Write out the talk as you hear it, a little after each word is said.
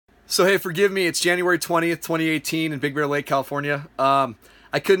So hey, forgive me. It's January 20th, 2018 in Big Bear Lake, California. I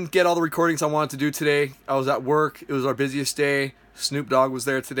couldn't get all the recordings I wanted to do today. I was at work. It was our busiest day. Snoop Dogg was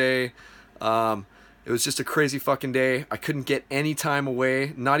there today. It was just a crazy fucking day. I couldn't get any time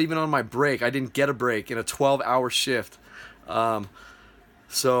away, not even on my break. I didn't get a break in a 12-hour shift.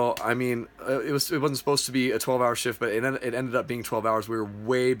 So, I mean, it wasn't supposed to be a 12-hour shift, but it ended up being 12 hours. We were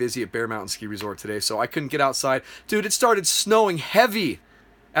way busy at Bear Mountain Ski Resort today, so I couldn't get outside. Dude, it started snowing heavy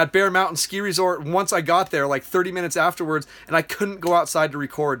at Bear Mountain Ski Resort once I got there, like 30 minutes afterwards, and I couldn't go outside to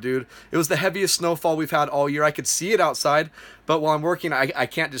record, dude. It was the heaviest snowfall we've had all year. I could see it outside, but while I'm working, I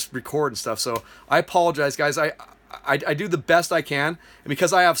can't just record and stuff, so I apologize, guys. I do the best I can, and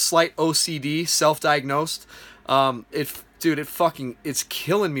because I have slight OCD, self-diagnosed, it's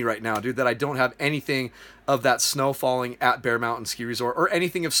killing me right now, dude, that I don't have anything of that snow falling at Bear Mountain Ski Resort, or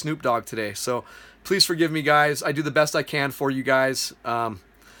anything of Snoop Dogg today, so please forgive me, guys. I do the best I can for you guys.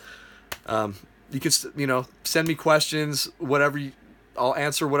 You can, send me questions, I'll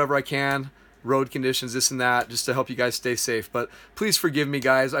answer whatever I can, road conditions, this and that, just to help you guys stay safe. But please forgive me,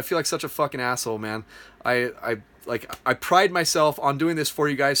 guys. I feel like such a fucking asshole, man. I pride myself on doing this for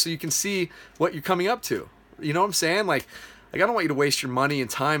you guys so you can see what you're coming up to. You know what I'm saying? Like I don't want you to waste your money and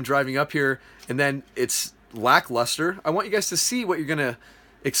time driving up here and then it's lackluster. I want you guys to see what you're gonna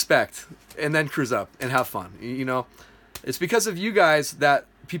expect and then cruise up and have fun. It's because of you guys that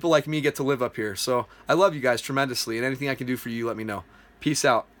people like me get to live up here. So I love you guys tremendously, and anything I can do for you, let me know. Peace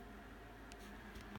out.